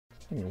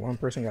One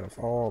person gotta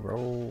fall,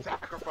 bro.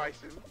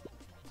 Sacrifice him.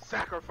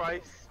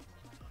 Sacrifice.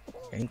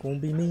 Ain't gonna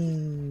be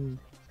me.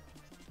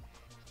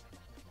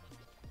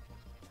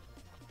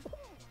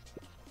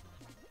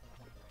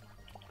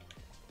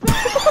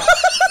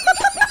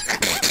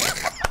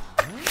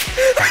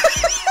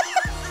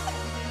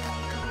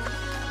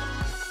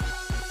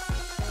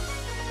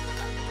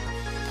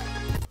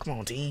 Come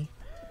on, team.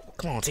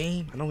 Come on,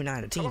 team. I know we're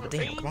not a team, but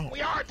damn, come on.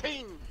 We are a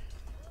team.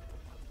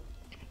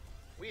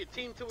 We a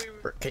team till we.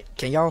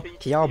 Can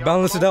y'all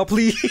balance it out,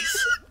 please?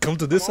 Come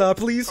to this side,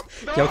 please.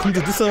 Y'all come to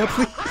this side,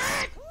 please.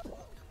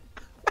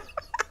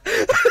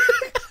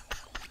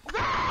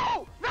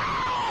 No!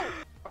 No!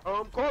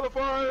 I'm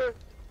qualifying.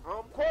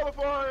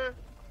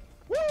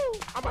 Woo!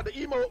 I'm about to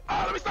emo.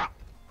 Oh, let me stop.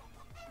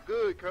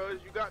 Good, cuz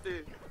you got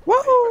this.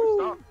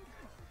 Woo!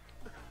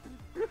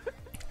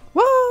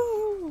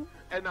 Woo!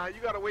 And now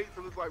you gotta wait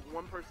till it's like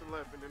one person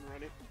left and then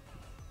run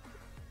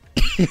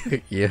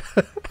it. Yeah.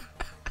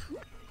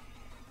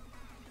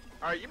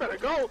 Alright, you better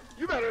go.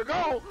 You better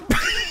go.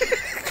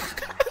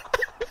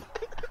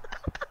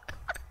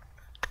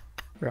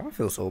 Bro, I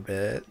feel so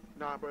bad.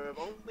 Nah, bro.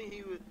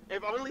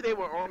 If only they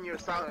were on your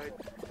side,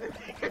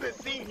 they could have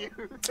seen you.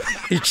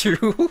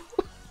 True.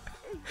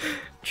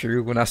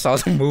 True. When I saw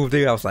them move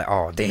there, I was like,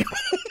 oh damn.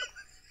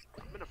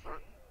 I'm in the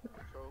front.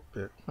 So.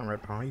 Yeah, I'm right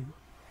behind you.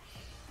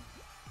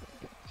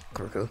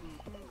 Cool.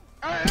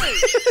 Hey!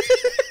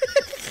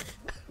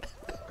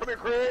 Come here,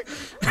 Craig.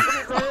 Come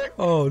here, Craig.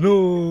 Oh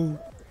no.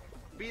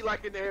 Be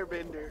like an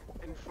airbender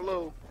and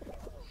flow.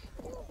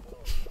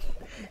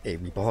 Hey,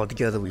 we ball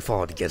together, we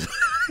fall together.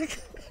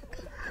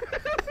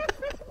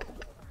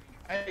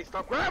 Hey,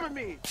 stop grabbing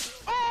me!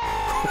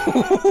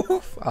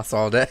 Oh! I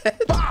saw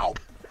that. Bow!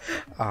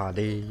 Ah,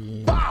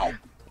 damn. Bow!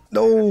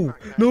 No,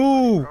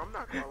 no,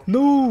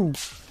 no.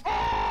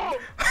 Oh!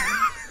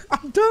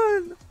 I'm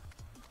done.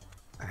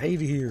 I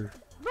hate it here.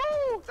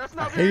 No, that's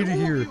not I very hate it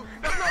woo here. of you.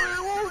 That's not very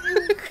woo of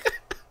you.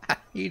 I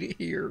hate it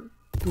here.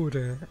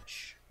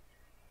 DoorDash.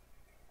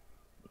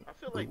 I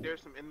feel like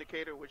there's some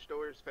indicator which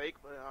door is fake,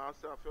 but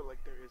also I feel like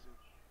there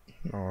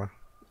isn't. No,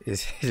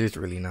 it's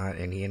really not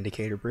any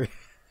indicator, bro.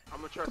 I'm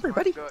gonna trust Come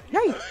my here, buddy. gut.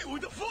 Yay. Hey,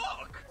 what the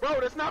fuck? Bro,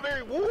 that's not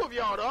very woo of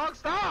y'all, dog.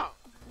 Stop.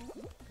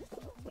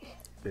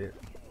 Bit.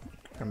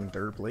 I'm in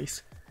third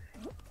place.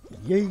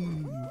 Yay.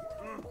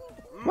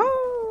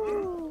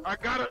 Woo. I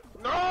gotta.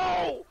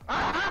 No!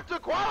 I have to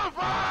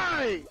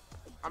qualify!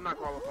 I'm not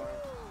qualifying.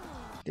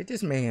 Did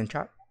this man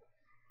chop?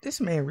 This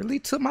man really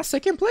took my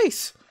second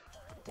place.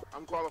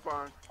 I'm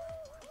qualifying.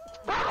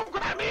 Bro, don't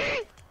grab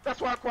me!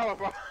 That's why I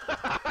qualify.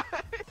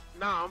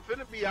 Nah, I'm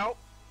finna be out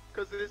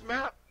because of this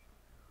map.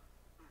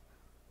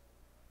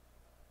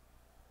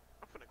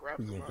 I'm finna grab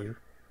Yeah, somebody. here.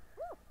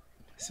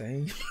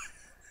 Same.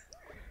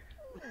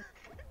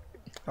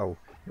 Oh,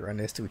 you're right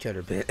next to each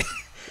other, bit.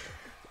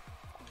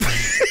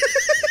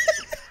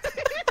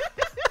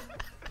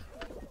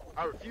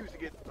 I refuse to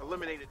get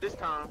eliminated this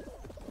time.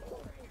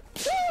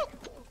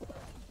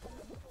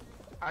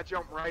 I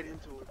jumped right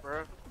into it,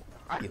 bro.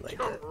 I Like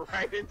jumped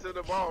right into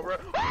the ball, bro.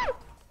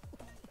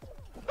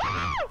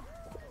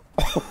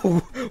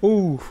 Oh,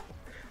 oh.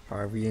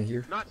 Are we in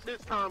here? Not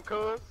this time,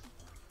 cuz.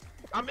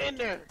 I'm in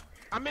there.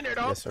 I'm in there,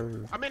 dog. Yes,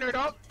 sir. I'm in there,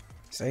 dog.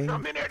 Same.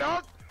 I'm in there,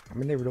 dog.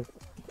 I'm in there, though.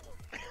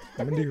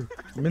 I'm in there.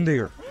 I'm in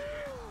there.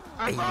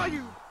 I saw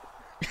you.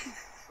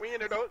 We in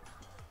there, dog.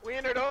 We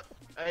in there, dog.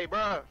 Hey,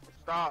 bro,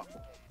 stop.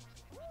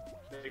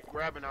 They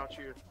grabbing out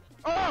here.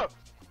 Oh!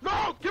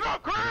 No! Get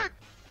up, Craig!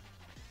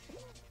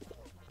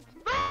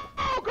 No,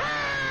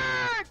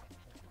 Craig!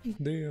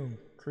 Damn,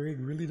 Craig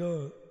really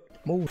does.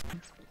 Move.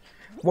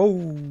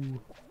 Whoa.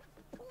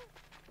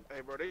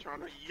 Hey, bro, they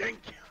trying to yank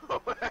you.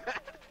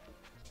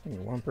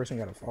 One person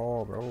gotta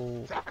fall,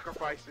 bro.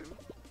 Sacrifice him.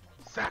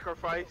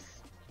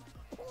 Sacrifice.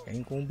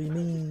 Ain't gonna be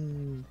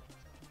me.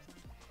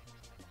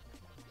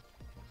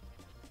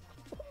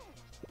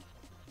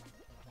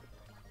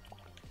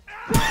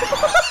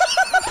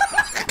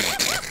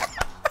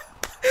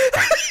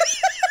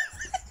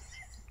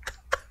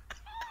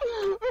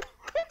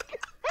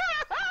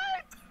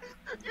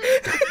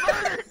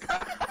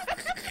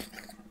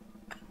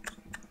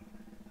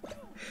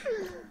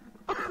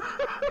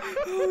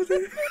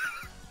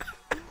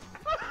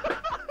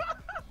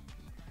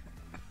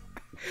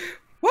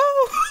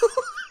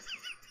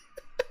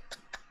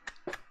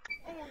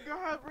 Oh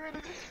God,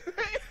 Brandon.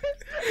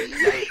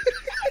 Yay.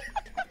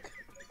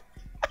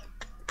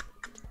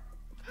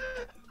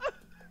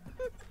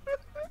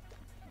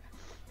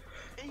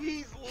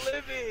 He's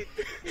livid.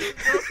 He's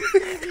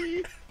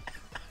broken.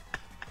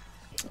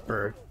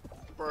 Bruh.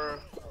 Bruh.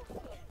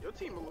 Your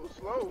team a little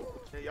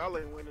slow. Hey, y'all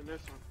ain't winning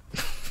this one.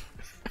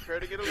 Try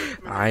to get a lead.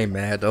 I ain't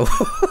mad though.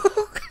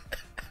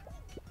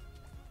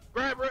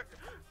 Grab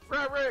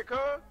red, cuz.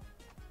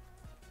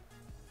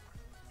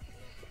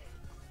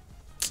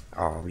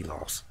 Oh, we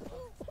lost.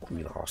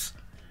 We lost.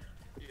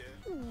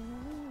 Yeah.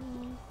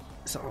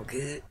 It's all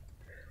good.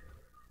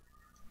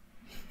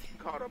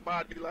 Caught a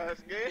body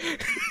last game.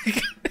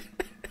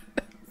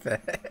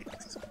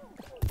 Facts.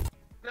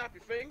 Snap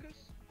your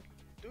fingers.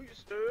 Do your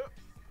stirrup.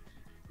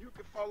 You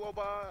You can follow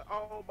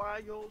all by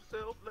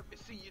yourself. Let me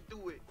see you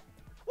do it.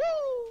 Woo!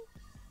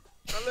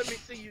 Now let me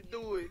see you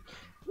do it.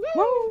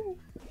 Woo!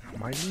 I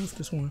might lose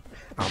this one.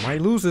 I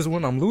might lose this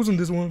one. I'm losing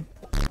this one.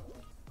 That's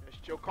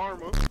your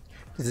karma.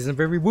 This isn't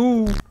very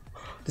woo.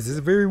 This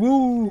isn't very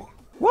woo.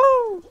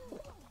 Woo!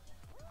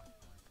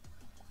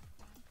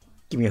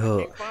 Give me a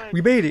hug.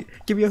 We made it.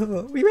 Give me a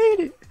hug. We made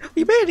it.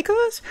 We made it,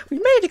 cuz. We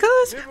made it,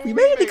 cuz. We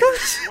made it,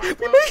 cuz. We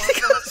made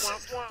it, cuz.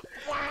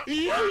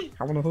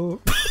 I want a hug.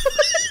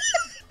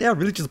 Yeah, I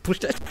really just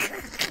pushed that.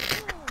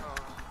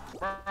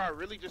 Bro, I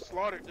really just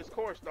slaughtered this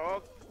course,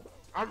 dog.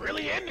 I'm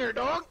really in there,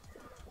 dog.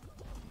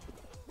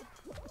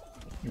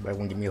 Anybody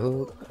want to give me a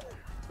hug?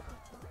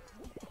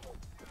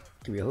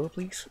 Give me a hug,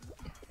 please.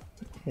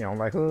 You don't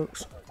like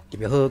hugs? Give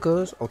me a hug,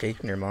 cuz. Okay,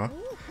 never mind.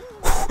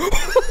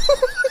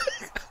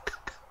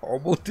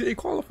 Almost didn't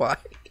qualify.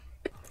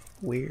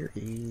 Where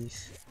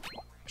is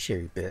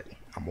Sherry Bet?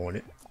 I'm on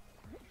it.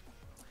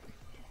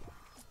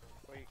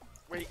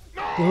 Wait,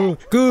 no!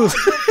 Good. I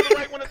jumped to the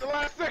right one at the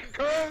last second,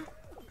 cuz.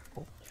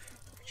 Oh,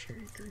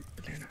 cherry, grape,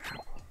 banana,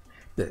 apple.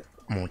 Bet.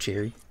 I'm on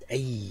Cherry.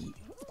 Hey.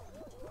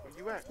 Where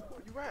you at?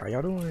 Where you at? How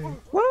y'all doing?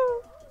 Woo!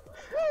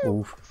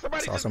 Oof.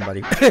 Saw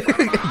somebody. Yeah.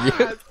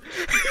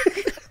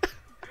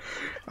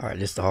 Alright,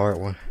 this is the hard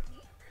one.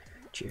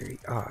 Cherry.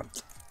 I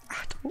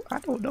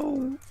don't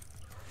know.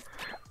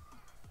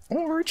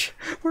 Orange.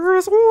 Where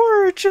is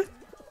Orange? Woo!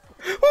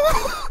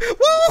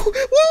 Woo! Woo!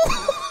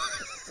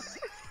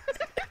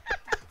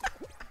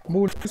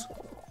 Move.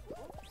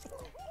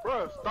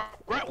 Bro,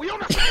 stop. Right, we on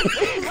the same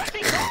team. Let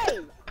me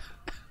go.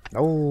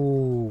 No.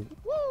 Woo.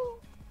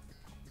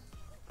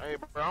 Hey,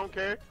 bro, I don't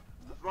care.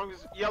 As long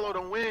as yellow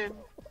don't win.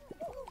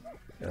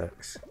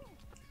 Ducks.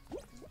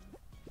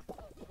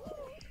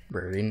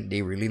 Bro,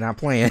 they really not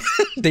playing.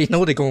 They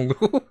know they gonna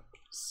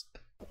lose.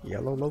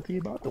 Yellow Loki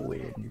about to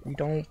win. If we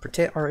don't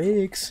protect our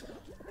eggs.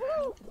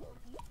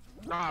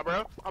 Nah,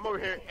 bro. I'm over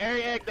here.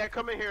 Every egg that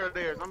come in here is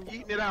theirs. I'm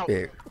eating it out.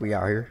 Yeah, we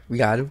out here. We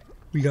got him.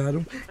 We got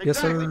him. Exactly, Yes,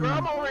 sir. bro.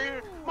 I'm over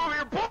here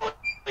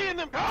bullying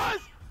them guys.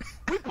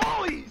 We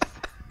bullies.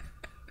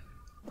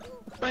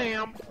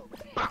 Bam.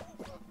 Bow.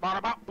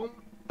 Bada bop. Boom.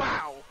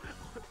 Bow.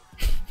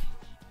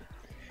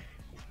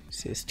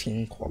 Says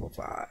team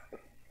qualified.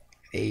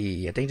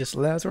 Hey, I think this is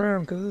the last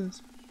round,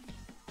 cuz.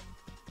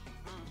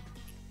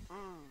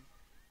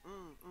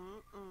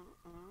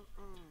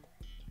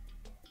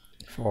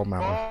 Fall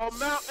Mountain. Fall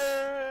Mountain.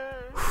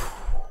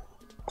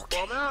 Okay.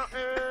 Fall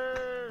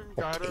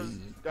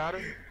Mountain.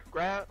 Gotta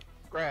grab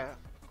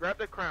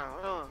the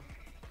crown.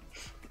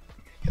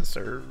 Yes,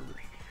 sir.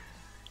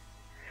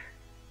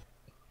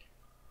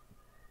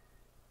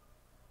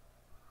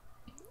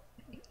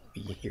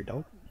 We here,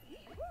 dog.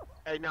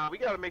 Hey, nah, we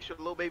gotta make sure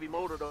the little baby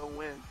motor don't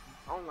win.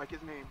 I don't like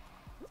his name.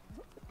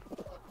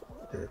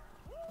 Good.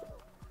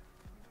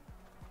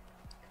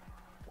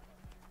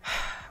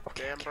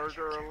 Okay.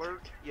 Hamburger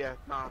alert. Yeah,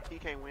 nah, he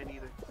can't win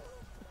either.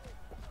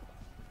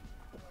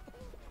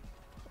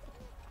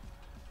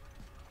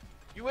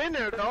 You in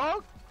there,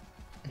 dog?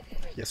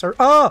 Yes, sir.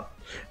 Ah!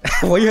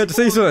 Why you had to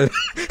say something?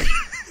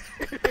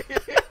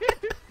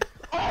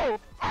 Oh!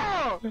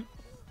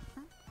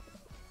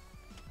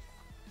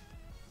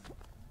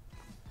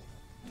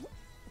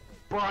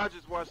 Bro, I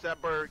just watched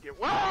that bird get.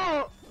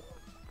 Whoa!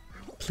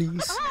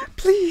 Please,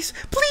 please,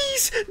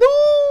 please!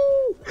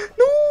 No!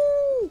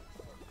 No!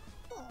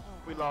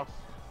 We lost.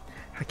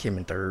 I came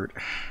in third.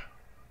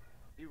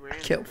 You ran I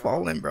kept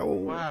falling, bro.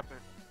 What happened?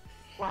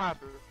 What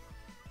happened?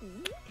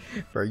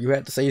 Bro, you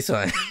had to say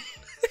something.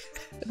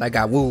 And I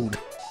got wooed.